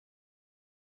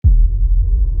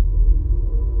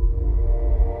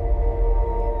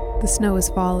The snow is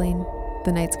falling,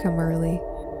 the nights come early,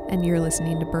 and you're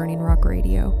listening to Burning Rock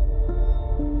Radio.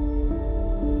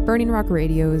 Burning Rock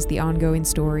Radio is the ongoing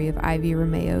story of Ivy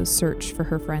Romeo's search for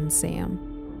her friend Sam.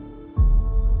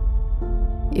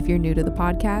 If you're new to the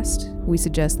podcast, we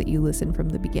suggest that you listen from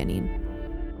the beginning.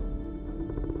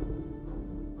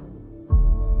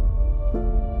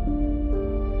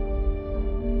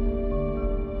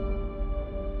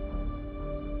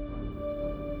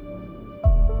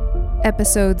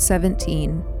 Episode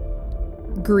 17,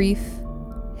 Grief,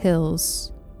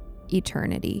 Hills,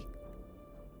 Eternity.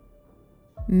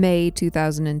 May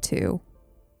 2002.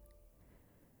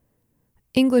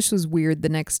 English was weird the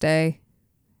next day.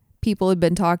 People had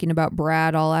been talking about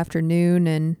Brad all afternoon,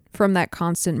 and from that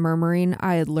constant murmuring,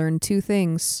 I had learned two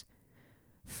things.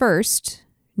 First,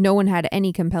 no one had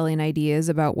any compelling ideas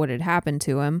about what had happened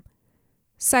to him.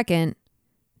 Second,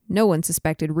 no one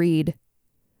suspected Reed.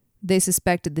 They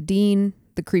suspected the dean,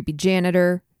 the creepy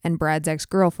janitor, and Brad's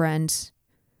ex-girlfriend.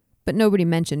 But nobody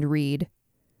mentioned Reed.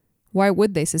 Why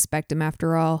would they suspect him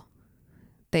after all?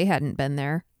 They hadn't been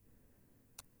there.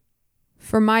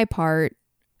 For my part,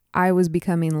 I was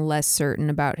becoming less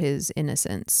certain about his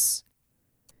innocence.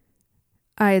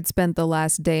 I had spent the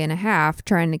last day and a half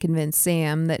trying to convince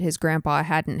Sam that his grandpa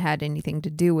hadn't had anything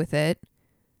to do with it,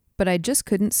 but I just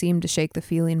couldn't seem to shake the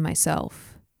feeling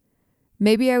myself.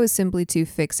 Maybe I was simply too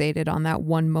fixated on that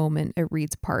one moment at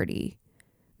Reed's party.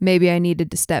 Maybe I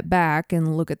needed to step back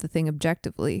and look at the thing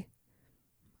objectively.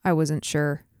 I wasn't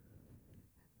sure.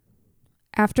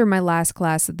 After my last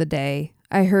class of the day,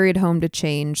 I hurried home to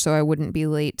change so I wouldn't be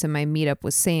late to my meetup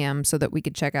with Sam so that we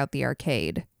could check out the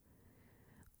arcade.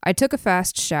 I took a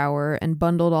fast shower and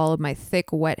bundled all of my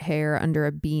thick, wet hair under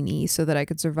a beanie so that I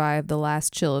could survive the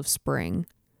last chill of spring.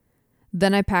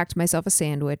 Then I packed myself a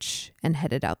sandwich and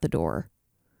headed out the door.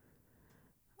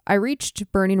 I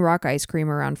reached Burning Rock Ice Cream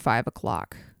around 5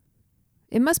 o'clock.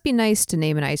 It must be nice to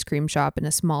name an ice cream shop in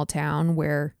a small town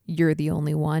where you're the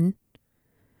only one.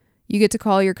 You get to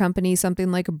call your company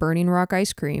something like Burning Rock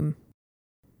Ice Cream.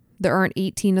 There aren't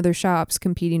 18 other shops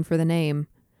competing for the name.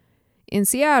 In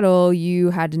Seattle, you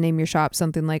had to name your shop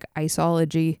something like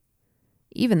Iceology.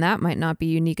 Even that might not be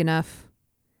unique enough.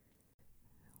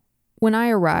 When I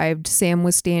arrived, Sam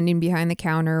was standing behind the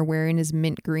counter wearing his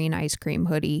mint green ice cream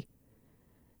hoodie.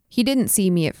 He didn't see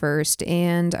me at first,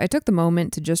 and I took the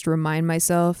moment to just remind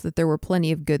myself that there were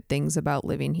plenty of good things about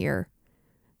living here.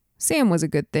 Sam was a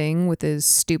good thing, with his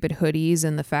stupid hoodies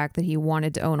and the fact that he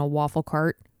wanted to own a waffle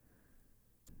cart.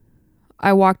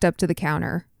 I walked up to the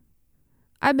counter.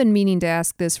 "I've been meaning to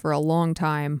ask this for a long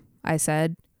time," I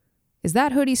said. "Is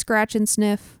that hoodie scratch and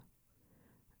sniff?"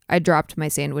 I dropped my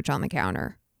sandwich on the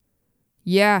counter.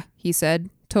 "Yeah," he said,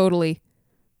 "totally.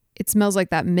 It smells like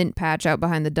that mint patch out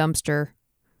behind the dumpster.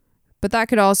 But that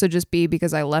could also just be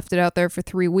because I left it out there for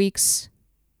 3 weeks."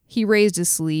 He raised his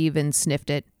sleeve and sniffed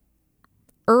it.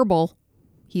 "Herbal,"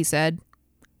 he said.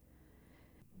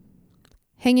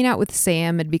 Hanging out with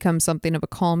Sam had become something of a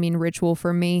calming ritual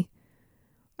for me.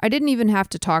 I didn't even have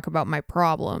to talk about my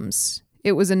problems.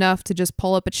 It was enough to just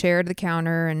pull up a chair to the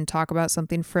counter and talk about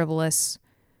something frivolous.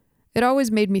 It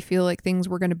always made me feel like things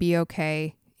were going to be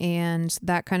okay, and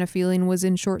that kind of feeling was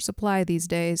in short supply these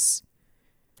days.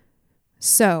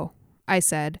 "So," I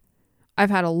said, "I've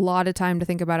had a lot of time to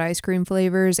think about ice cream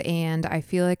flavors, and I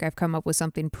feel like I've come up with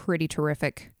something pretty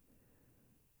terrific."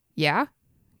 "Yeah?"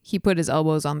 He put his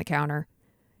elbows on the counter.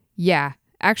 "Yeah,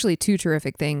 actually 2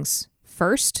 terrific things.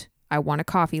 First, I want a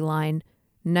coffee line.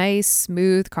 Nice,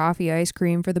 smooth coffee ice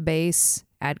cream for the base.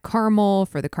 Add caramel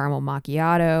for the caramel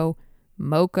macchiato.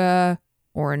 Mocha,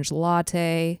 orange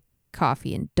latte,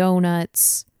 coffee and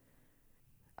donuts."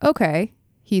 "Okay,"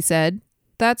 he said.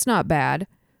 "That's not bad.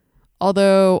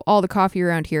 Although all the coffee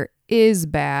around here is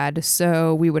bad,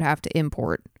 so we would have to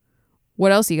import.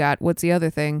 What else you got? What's the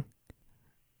other thing?"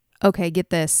 "Okay,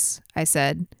 get this," I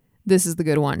said. "This is the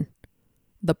good one.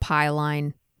 The pie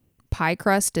line. Pie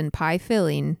crust and pie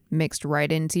filling mixed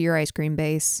right into your ice cream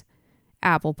base.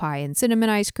 Apple pie and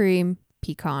cinnamon ice cream,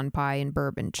 pecan pie and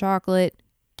bourbon chocolate,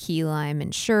 key lime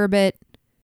and sherbet."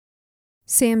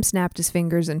 Sam snapped his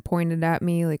fingers and pointed at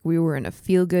me like we were in a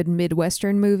feel-good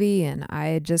Midwestern movie and I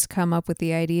had just come up with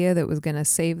the idea that was going to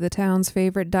save the town's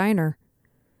favorite diner.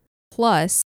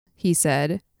 "Plus," he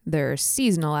said, "there are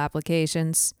seasonal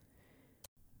applications."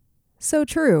 "So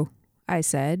true," I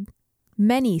said.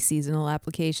 "Many seasonal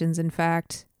applications, in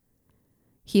fact."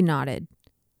 He nodded.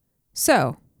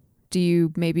 "So, do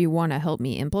you maybe want to help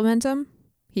me implement them?"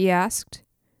 he asked.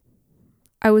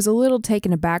 I was a little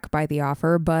taken aback by the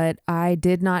offer, but I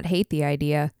did not hate the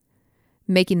idea.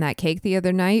 Making that cake the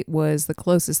other night was the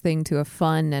closest thing to a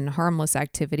fun and harmless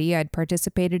activity I'd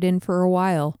participated in for a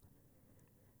while.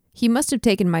 He must have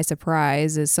taken my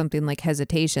surprise as something like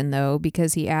hesitation, though,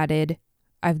 because he added,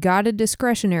 "I've got a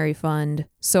discretionary fund,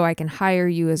 so I can hire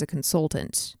you as a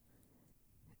consultant."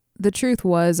 The truth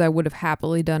was, I would have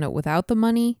happily done it without the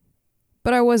money,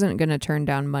 but I wasn't going to turn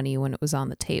down money when it was on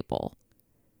the table.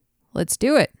 "Let's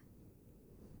do it."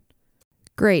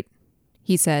 "Great,"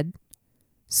 he said.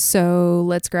 "So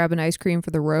let's grab an ice cream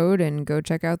for the road and go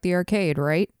check out the arcade,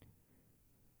 right?"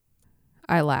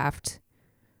 I laughed.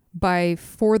 "By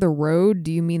for the road,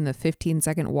 do you mean the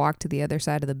 15-second walk to the other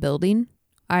side of the building?"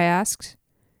 I asked.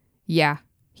 "Yeah,"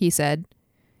 he said.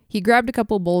 He grabbed a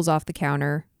couple bowls off the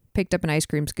counter, picked up an ice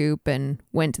cream scoop, and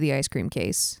went to the ice cream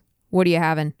case. "What are you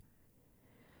having?"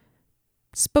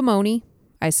 "Spumoni,"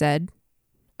 I said.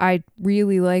 "I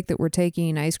really like that we're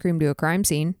taking ice cream to a crime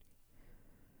scene."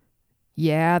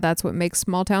 "Yeah, that's what makes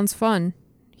small towns fun,"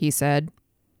 he said.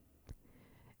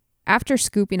 After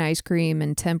scooping ice cream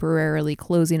and temporarily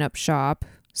closing up shop,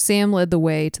 Sam led the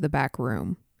way to the back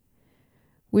room.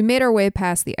 We made our way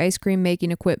past the ice cream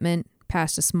making equipment,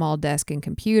 past a small desk and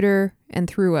computer, and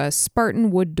through a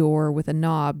Spartan wood door with a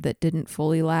knob that didn't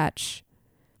fully latch.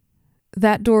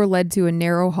 That door led to a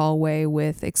narrow hallway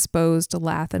with exposed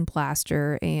lath and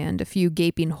plaster and a few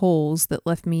gaping holes that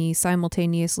left me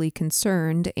simultaneously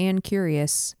concerned and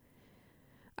curious.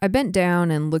 I bent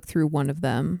down and looked through one of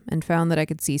them and found that I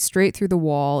could see straight through the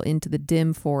wall into the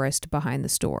dim forest behind the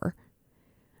store.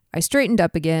 I straightened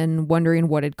up again, wondering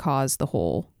what had caused the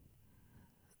hole.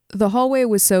 The hallway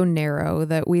was so narrow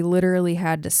that we literally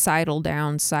had to sidle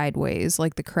down sideways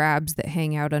like the crabs that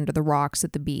hang out under the rocks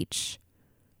at the beach.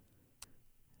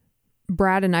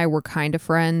 Brad and I were kind of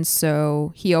friends,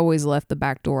 so he always left the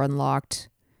back door unlocked,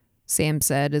 Sam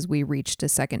said as we reached a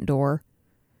second door.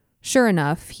 Sure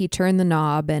enough, he turned the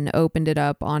knob and opened it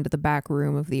up onto the back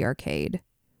room of the arcade.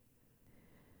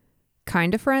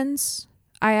 "Kind of friends?"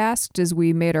 I asked as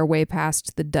we made our way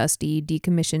past the dusty,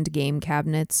 decommissioned game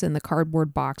cabinets and the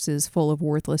cardboard boxes full of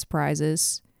worthless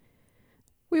prizes.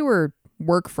 We were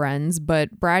work friends,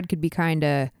 but Brad could be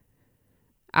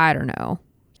I don't know.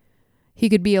 He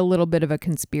could be a little bit of a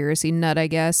conspiracy nut, I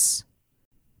guess.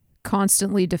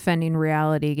 Constantly defending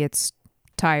reality gets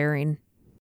tiring.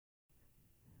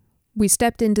 We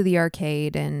stepped into the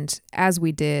arcade, and as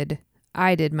we did,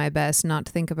 I did my best not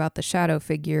to think about the shadow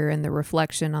figure and the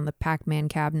reflection on the Pac-Man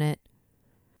cabinet.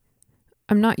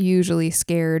 I'm not usually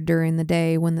scared during the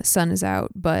day when the sun is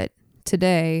out, but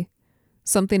today,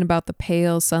 something about the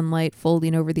pale sunlight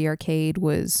folding over the arcade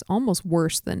was almost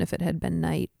worse than if it had been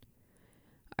night.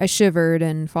 I shivered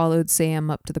and followed Sam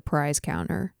up to the prize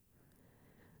counter.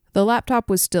 The laptop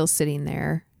was still sitting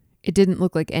there. It didn't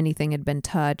look like anything had been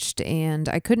touched, and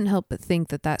I couldn't help but think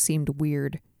that seemed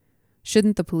weird.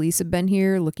 Shouldn't the police have been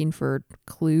here looking for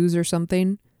clues or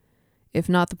something? If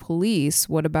not the police,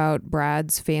 what about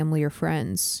Brad's family or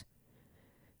friends?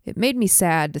 It made me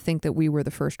sad to think that we were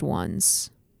the first ones.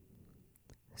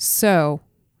 "So,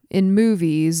 in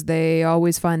movies, they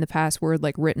always find the password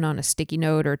like written on a sticky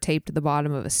note or taped to the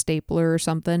bottom of a stapler or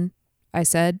something," I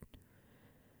said.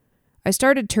 I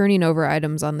started turning over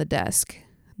items on the desk.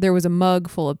 There was a mug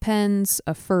full of pens,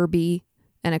 a Furby,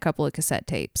 and a couple of cassette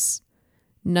tapes.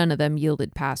 None of them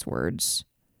yielded passwords.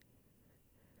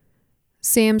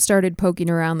 Sam started poking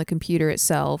around the computer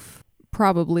itself,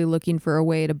 probably looking for a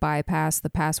way to bypass the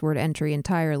password entry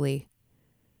entirely.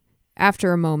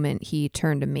 After a moment, he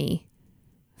turned to me.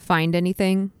 "Find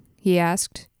anything?" he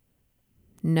asked.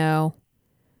 "No."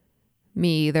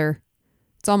 "Me either.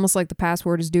 It's almost like the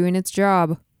password is doing its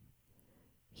job."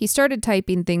 He started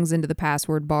typing things into the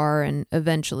password bar and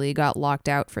eventually got locked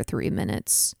out for 3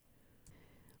 minutes.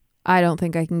 "I don't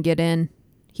think I can get in,"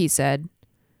 he said.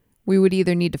 "We would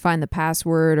either need to find the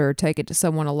password or take it to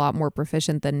someone a lot more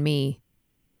proficient than me."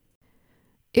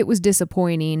 It was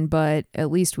disappointing, but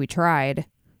at least we tried.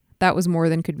 That was more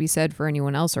than could be said for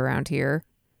anyone else around here.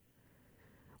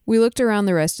 We looked around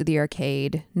the rest of the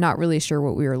arcade, not really sure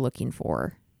what we were looking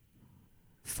for.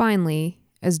 Finally,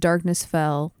 as darkness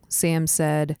fell, Sam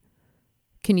said,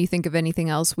 "Can you think of anything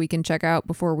else we can check out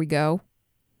before we go?"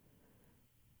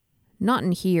 "Not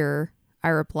in here," I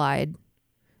replied.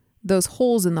 Those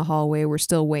holes in the hallway were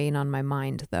still weighing on my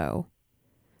mind, though.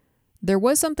 "There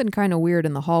was something kind of weird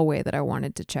in the hallway that I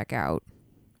wanted to check out,"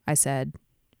 I said.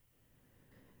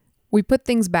 We put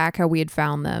things back how we had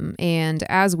found them, and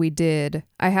as we did,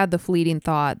 I had the fleeting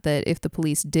thought that if the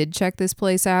police did check this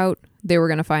place out, they were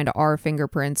going to find our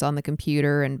fingerprints on the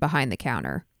computer and behind the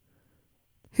counter.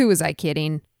 Who was I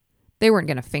kidding? They weren't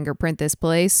going to fingerprint this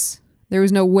place. There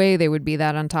was no way they would be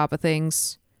that on top of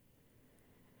things.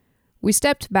 We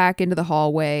stepped back into the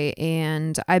hallway,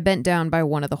 and I bent down by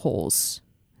one of the holes.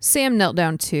 Sam knelt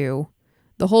down too.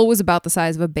 The hole was about the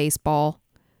size of a baseball.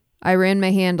 I ran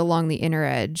my hand along the inner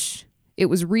edge. It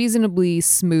was reasonably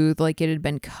smooth, like it had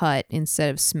been cut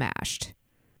instead of smashed.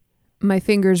 My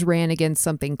fingers ran against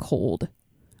something cold.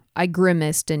 I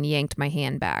grimaced and yanked my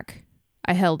hand back.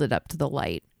 I held it up to the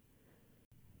light.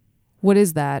 "What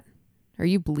is that? Are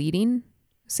you bleeding?"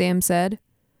 Sam said.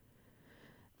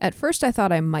 At first I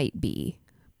thought I might be,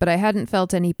 but I hadn't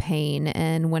felt any pain,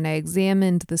 and when I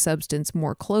examined the substance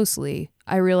more closely,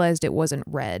 I realized it wasn't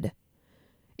red.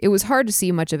 It was hard to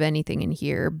see much of anything in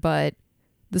here, but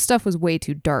the stuff was way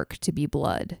too dark to be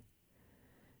blood.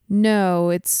 "No,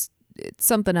 it's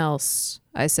something else,"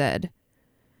 I said.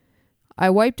 I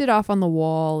wiped it off on the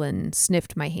wall and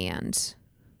sniffed my hand.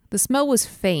 The smell was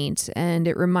faint, and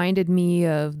it reminded me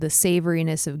of the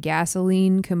savoriness of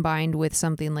gasoline combined with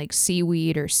something like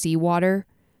seaweed or seawater.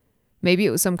 Maybe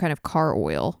it was some kind of car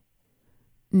oil.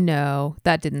 No,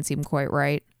 that didn't seem quite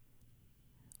right.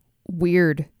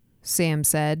 "Weird," Sam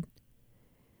said.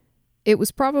 It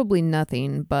was probably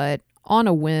nothing, but on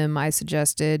a whim I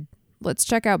suggested, "Let's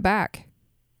check out back."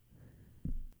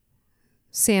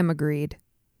 Sam agreed.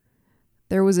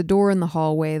 There was a door in the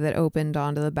hallway that opened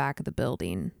onto the back of the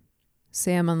building.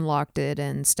 Sam unlocked it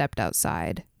and stepped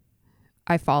outside.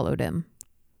 I followed him.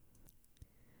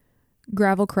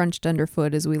 Gravel crunched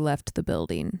underfoot as we left the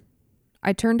building.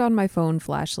 I turned on my phone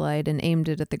flashlight and aimed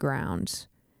it at the ground.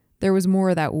 There was more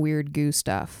of that weird goo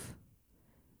stuff.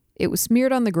 It was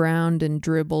smeared on the ground and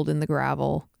dribbled in the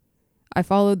gravel. I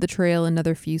followed the trail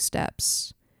another few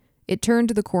steps. It turned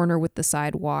to the corner with the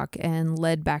sidewalk and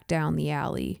led back down the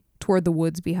alley, toward the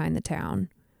woods behind the town.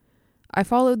 I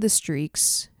followed the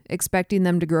streaks, expecting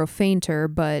them to grow fainter,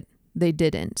 but they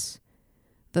didn't.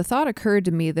 The thought occurred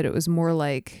to me that it was more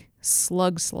like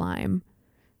slug slime,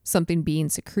 something being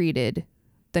secreted,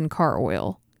 than car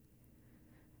oil.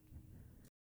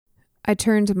 I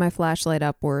turned my flashlight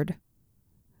upward.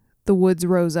 The woods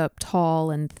rose up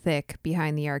tall and thick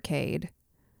behind the arcade.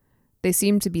 They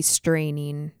seemed to be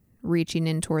straining, reaching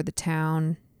in toward the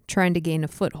town, trying to gain a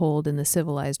foothold in the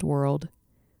civilized world.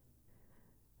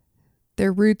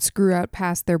 Their roots grew out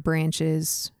past their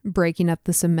branches, breaking up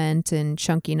the cement and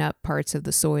chunking up parts of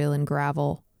the soil and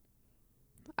gravel.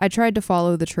 I tried to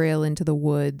follow the trail into the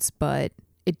woods, but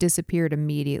it disappeared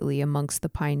immediately amongst the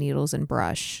pine needles and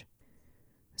brush.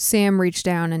 Sam reached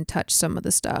down and touched some of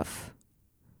the stuff.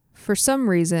 For some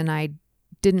reason, I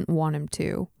didn't want him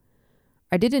to.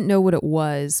 I didn't know what it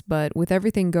was, but with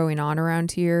everything going on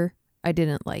around here, I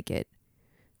didn't like it.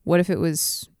 What if it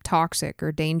was toxic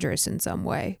or dangerous in some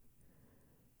way?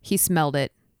 He smelled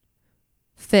it.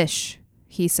 "Fish,"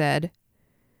 he said.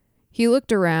 He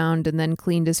looked around and then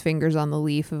cleaned his fingers on the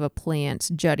leaf of a plant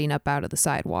jutting up out of the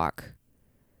sidewalk.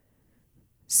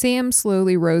 Sam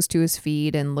slowly rose to his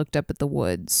feet and looked up at the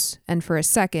woods, and for a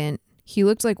second, he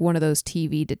looked like one of those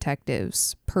TV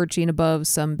detectives, perching above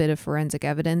some bit of forensic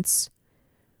evidence.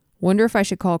 "Wonder if I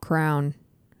should call Crown?"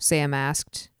 Sam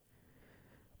asked.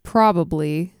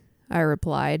 "Probably," I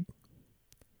replied.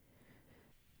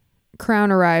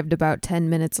 Crown arrived about 10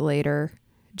 minutes later,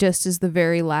 just as the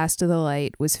very last of the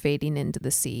light was fading into the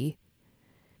sea.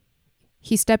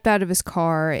 He stepped out of his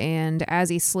car, and as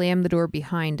he slammed the door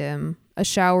behind him, a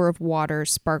shower of water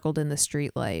sparkled in the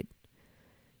streetlight.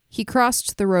 He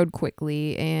crossed the road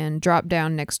quickly and dropped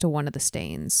down next to one of the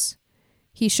stains.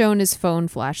 He shone his phone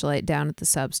flashlight down at the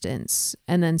substance,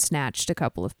 and then snatched a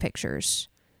couple of pictures.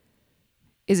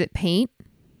 "Is it paint?"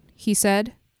 he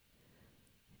said.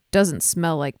 "Doesn't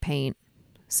smell like paint,"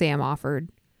 Sam offered.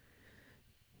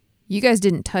 "You guys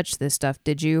didn't touch this stuff,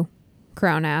 did you?"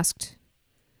 Crown asked.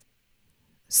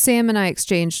 Sam and I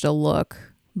exchanged a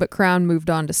look, but Crown moved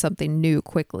on to something new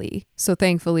quickly, so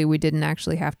thankfully we didn't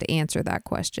actually have to answer that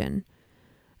question.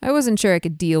 I wasn't sure I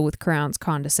could deal with Crown's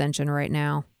condescension right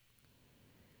now.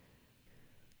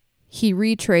 He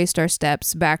retraced our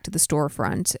steps back to the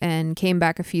storefront and came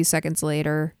back a few seconds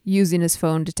later, using his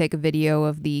phone to take a video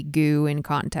of the goo in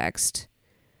context.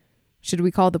 "Should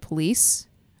we call the police?"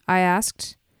 I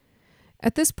asked.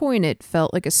 At this point, it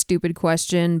felt like a stupid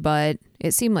question, but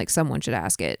it seemed like someone should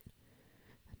ask it.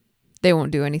 "They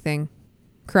won't do anything,"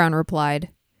 Crown replied.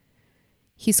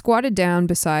 He squatted down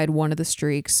beside one of the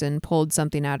streaks and pulled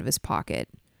something out of his pocket.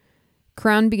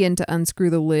 Crown began to unscrew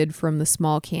the lid from the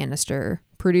small canister,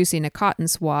 producing a cotton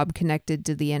swab connected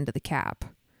to the end of the cap.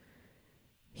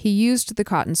 He used the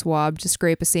cotton swab to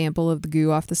scrape a sample of the goo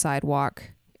off the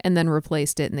sidewalk, and then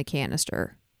replaced it in the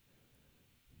canister.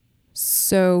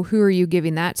 "So who are you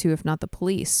giving that to if not the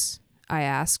police?" I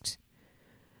asked.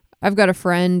 "I've got a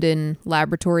friend in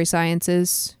laboratory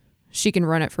sciences. She can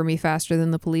run it for me faster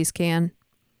than the police can.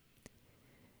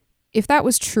 If that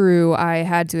was true, I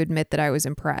had to admit that I was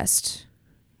impressed.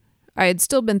 I had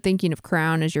still been thinking of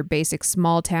Crown as your basic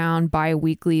small-town,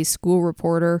 bi-weekly school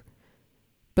reporter,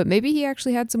 but maybe he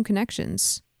actually had some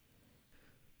connections.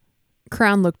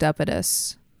 Crown looked up at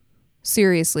us.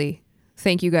 Seriously,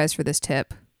 thank you guys for this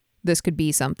tip. This could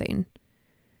be something.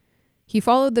 He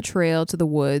followed the trail to the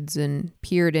woods and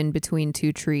peered in between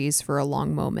two trees for a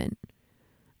long moment.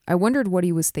 I wondered what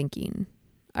he was thinking.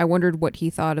 I wondered what he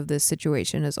thought of this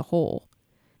situation as a whole.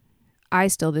 I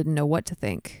still didn't know what to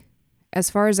think. As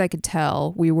far as I could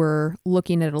tell, we were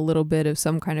looking at a little bit of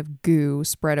some kind of goo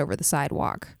spread over the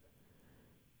sidewalk.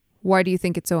 Why do you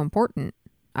think it's so important?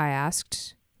 I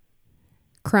asked.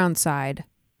 Crown sighed.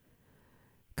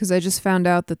 Because I just found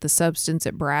out that the substance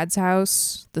at Brad's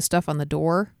house, the stuff on the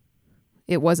door,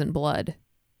 it wasn't blood.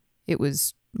 It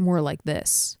was more like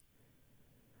this.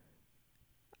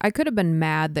 I could have been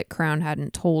mad that Crown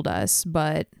hadn't told us,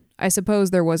 but I suppose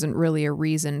there wasn't really a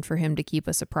reason for him to keep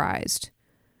us surprised.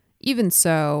 Even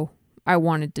so, I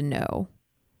wanted to know.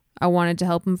 I wanted to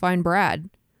help him find Brad.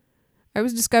 I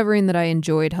was discovering that I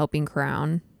enjoyed helping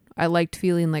Crown. I liked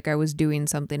feeling like I was doing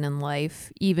something in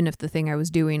life, even if the thing I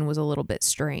was doing was a little bit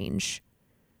strange.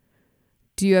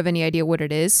 Do you have any idea what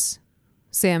it is?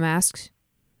 Sam asked.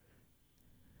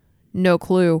 No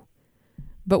clue.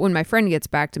 But when my friend gets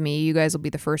back to me, you guys will be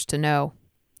the first to know.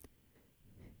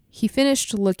 He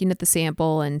finished looking at the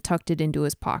sample and tucked it into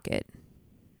his pocket.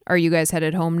 Are you guys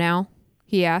headed home now?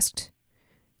 He asked.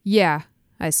 Yeah,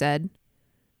 I said.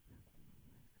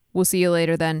 We'll see you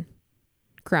later then,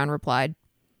 Crown replied.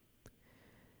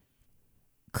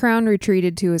 Crown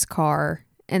retreated to his car,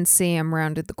 and Sam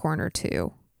rounded the corner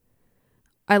too.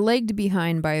 I lagged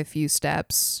behind by a few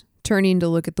steps, turning to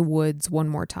look at the woods one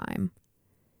more time.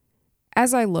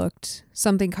 As I looked,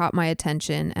 something caught my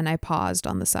attention and I paused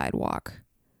on the sidewalk.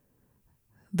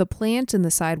 The plant in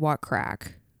the sidewalk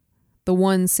crack, the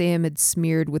one Sam had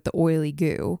smeared with the oily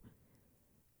goo,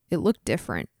 it looked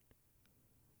different.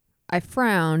 I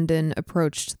frowned and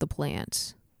approached the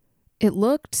plant. It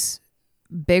looked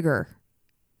bigger.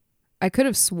 I could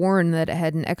have sworn that it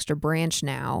had an extra branch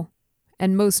now,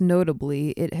 and most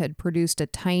notably, it had produced a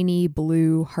tiny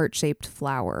blue heart-shaped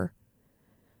flower.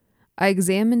 I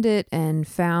examined it and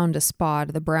found a spot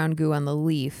of the brown goo on the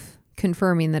leaf,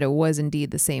 confirming that it was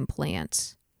indeed the same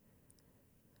plant.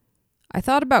 I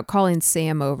thought about calling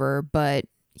Sam over, but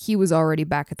he was already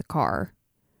back at the car.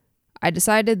 I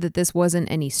decided that this wasn't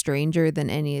any stranger than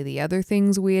any of the other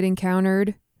things we had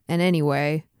encountered, and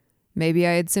anyway, maybe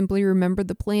I had simply remembered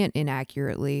the plant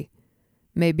inaccurately.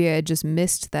 Maybe I had just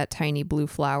missed that tiny blue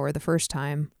flower the first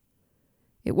time.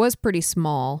 It was pretty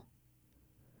small.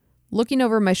 Looking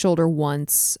over my shoulder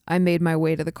once, I made my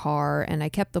way to the car and I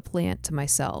kept the plant to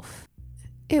myself.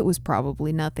 It was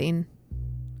probably nothing.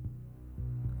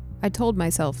 I told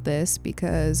myself this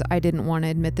because I didn't want to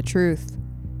admit the truth,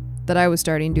 that I was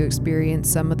starting to experience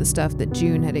some of the stuff that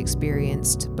June had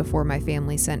experienced before my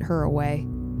family sent her away.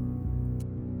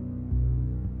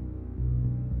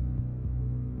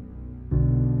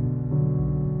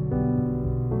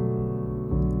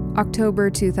 October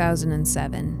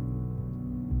 2007.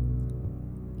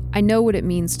 I know what it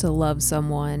means to love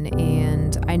someone,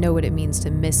 and I know what it means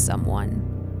to miss someone.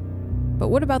 But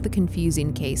what about the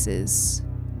confusing cases?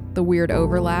 The weird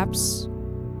overlaps?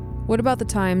 What about the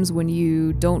times when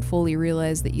you don't fully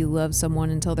realize that you love someone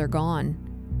until they're gone?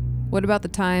 What about the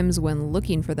times when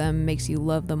looking for them makes you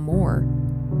love them more?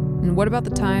 And what about the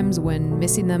times when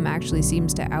missing them actually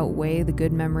seems to outweigh the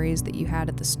good memories that you had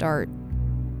at the start?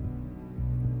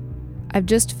 I've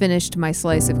just finished my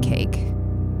slice of cake.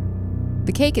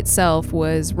 The cake itself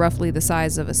was roughly the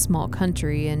size of a small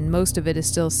country, and most of it is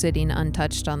still sitting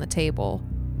untouched on the table.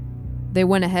 They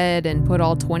went ahead and put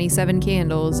all 27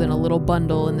 candles in a little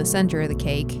bundle in the center of the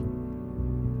cake.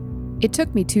 It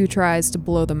took me 2 tries to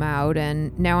blow them out,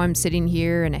 and now I'm sitting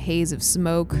here in a haze of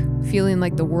smoke, feeling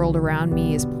like the world around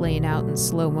me is playing out in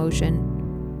slow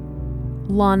motion.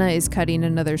 Lana is cutting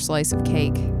another slice of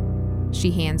cake.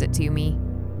 She hands it to me.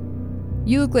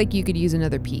 You look like you could use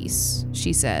another piece,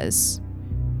 she says.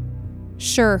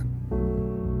 Sure.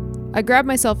 I grab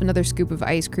myself another scoop of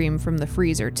ice cream from the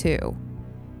freezer, too.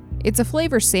 It's a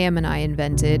flavor Sam and I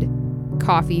invented,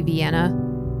 Coffee Vienna.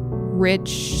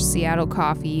 Rich Seattle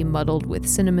coffee muddled with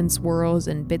cinnamon swirls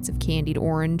and bits of candied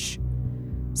orange.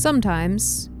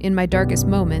 Sometimes, in my darkest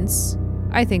moments,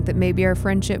 I think that maybe our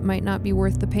friendship might not be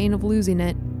worth the pain of losing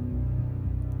it.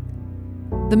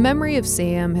 The memory of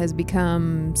Sam has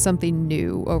become something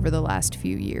new over the last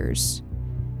few years.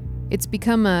 It's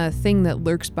become a thing that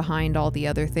lurks behind all the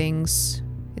other things,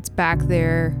 It's back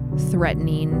there,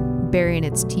 threatening, baring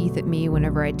its teeth at me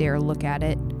whenever I dare look at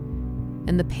it.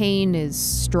 And the pain is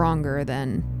stronger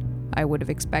than I would have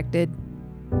expected.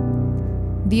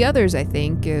 The others, I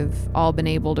think, have all been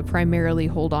able to primarily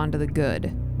hold on to the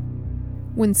good.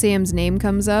 When Sam's name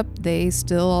comes up, they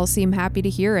still all seem happy to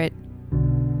hear it.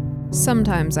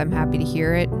 Sometimes I'm happy to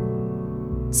hear it.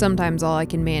 Sometimes all I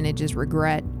can manage is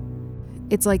regret.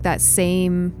 It's like that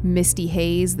same misty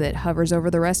haze that hovers over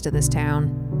the rest of this town.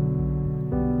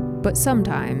 But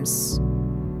sometimes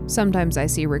I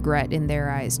see regret in their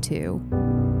eyes too.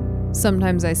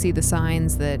 Sometimes I see the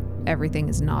signs that everything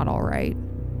is not all right.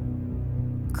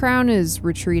 Crown has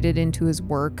retreated into his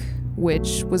work,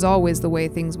 which was always the way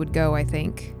things would go, I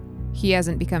think. He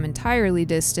hasn't become entirely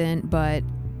distant, but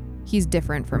he's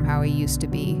different from how he used to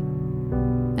be.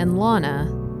 And Lana,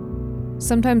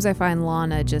 sometimes I find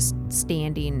Lana just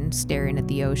standing, staring at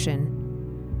the ocean.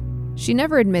 She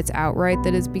never admits outright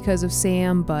that it's because of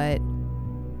Sam, but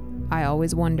I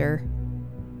always wonder.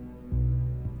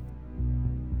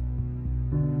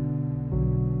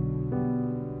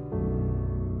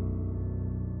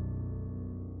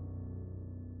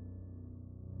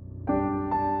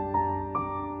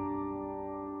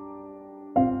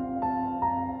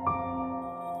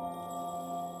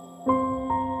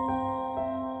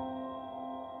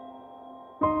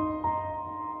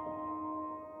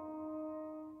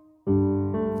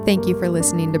 Thank you for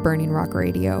listening to Burning Rock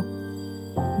Radio.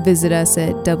 Visit us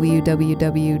at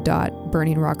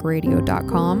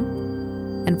www.burningrockradio.com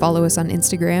and follow us on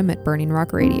Instagram at Burning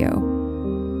Rock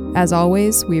Radio. As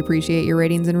always, we appreciate your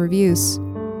ratings and reviews.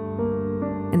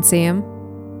 And Sam,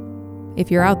 if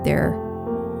you're out there,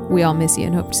 we all miss you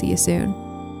and hope to see you soon.